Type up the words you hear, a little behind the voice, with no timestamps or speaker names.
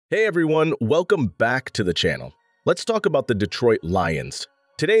Hey everyone, welcome back to the channel. Let's talk about the Detroit Lions.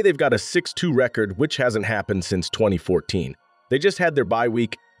 Today they've got a 6-2 record, which hasn't happened since 2014. They just had their bye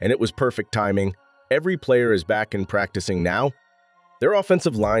week, and it was perfect timing. Every player is back and practicing now. Their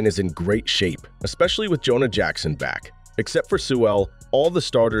offensive line is in great shape, especially with Jonah Jackson back. Except for Sewell, all the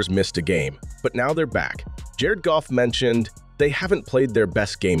starters missed a game, but now they're back. Jared Goff mentioned they haven't played their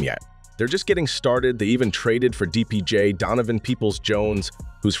best game yet. They're just getting started. They even traded for DPJ, Donovan Peoples-Jones,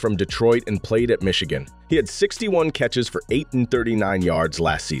 who's from Detroit and played at Michigan. He had 61 catches for 839 yards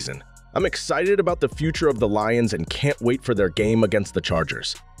last season. I'm excited about the future of the Lions and can't wait for their game against the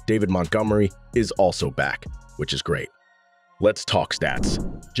Chargers. David Montgomery is also back, which is great. Let's talk stats.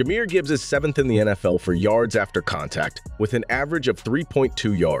 Jahmyr Gibbs is 7th in the NFL for yards after contact, with an average of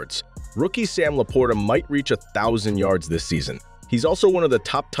 3.2 yards. Rookie Sam Laporta might reach 1,000 yards this season. He's also one of the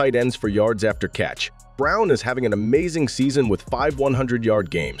top tight ends for yards after catch. Brown is having an amazing season with 5 100-yard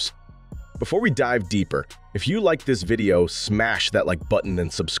games. Before we dive deeper, if you like this video, smash that like button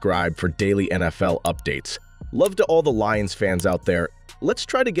and subscribe for daily NFL updates. Love to all the Lions fans out there. Let's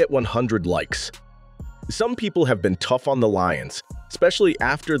try to get 100 likes. Some people have been tough on the Lions, especially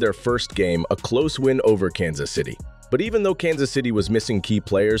after their first game, a close win over Kansas City. But even though Kansas City was missing key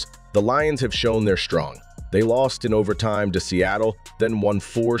players, the Lions have shown they're strong. They lost in overtime to Seattle, then won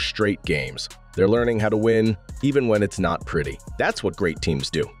 4 straight games. They're learning how to win, even when it's not pretty. That's what great teams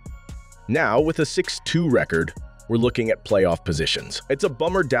do. Now, with a 6-2 record, we're looking at playoff positions. It's a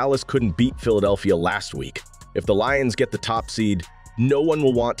bummer Dallas couldn't beat Philadelphia last week. If the Lions get the top seed, no one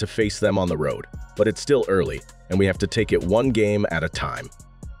will want to face them on the road. But it's still early, and we have to take it one game at a time.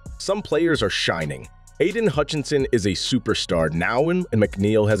 Some players are shining. Aiden Hutchinson is a superstar now, and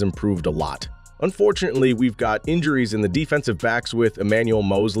McNeil has improved a lot. Unfortunately, we've got injuries in the defensive backs with Emmanuel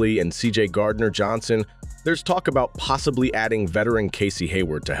Mosley and C.J. Gardner-Johnson. There's talk about possibly adding veteran Casey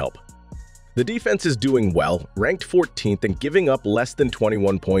Hayward to help. The defense is doing well, ranked 14th and giving up less than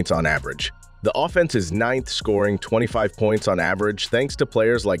 21 points on average. The offense is 9th, scoring 25 points on average thanks to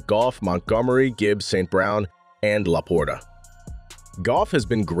players like Goff, Montgomery, Gibbs, St. Brown, and Laporta. Goff has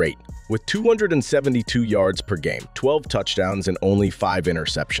been great, with 272 yards per game, 12 touchdowns, and only 5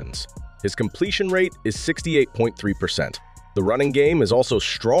 interceptions. His completion rate is 68.3%. The running game is also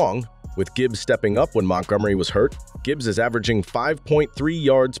strong, with Gibbs stepping up when Montgomery was hurt. Gibbs is averaging 5.3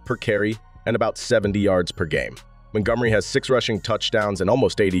 yards per carry and about 70 yards per game. Montgomery has 6 rushing touchdowns and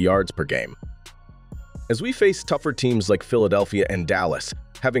almost 80 yards per game. As we face tougher teams like Philadelphia and Dallas,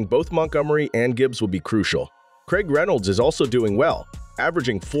 having both Montgomery and Gibbs will be crucial. Craig Reynolds is also doing well,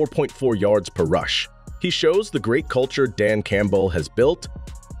 averaging 4.4 yards per rush. He shows the great culture Dan Campbell has built.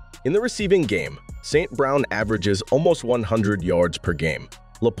 In the receiving game, St. Brown averages almost 100 yards per game.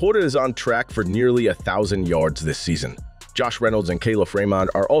 Laporta is on track for nearly 1,000 yards this season. Josh Reynolds and Caleb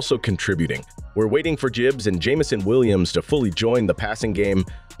Raymond are also contributing. We're waiting for Gibbs and Jameson Williams to fully join the passing game,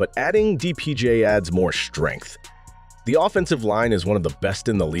 but adding DPJ adds more strength. The offensive line is one of the best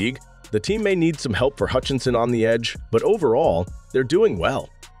in the league. The team may need some help for Hutchinson on the edge, but overall, they're doing well.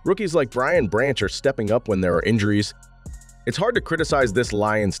 Rookies like Brian Branch are stepping up when there are injuries. It's hard to criticize this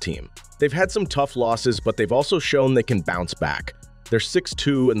Lions team. They've had some tough losses, but they've also shown they can bounce back. They're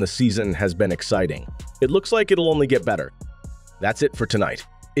 6-2 and the season has been exciting. It looks like it'll only get better. That's it for tonight.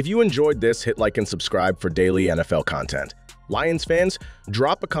 If you enjoyed this, hit like and subscribe for daily NFL content. Lions fans,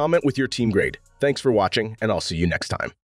 drop a comment with your team grade. Thanks for watching, and I'll see you next time.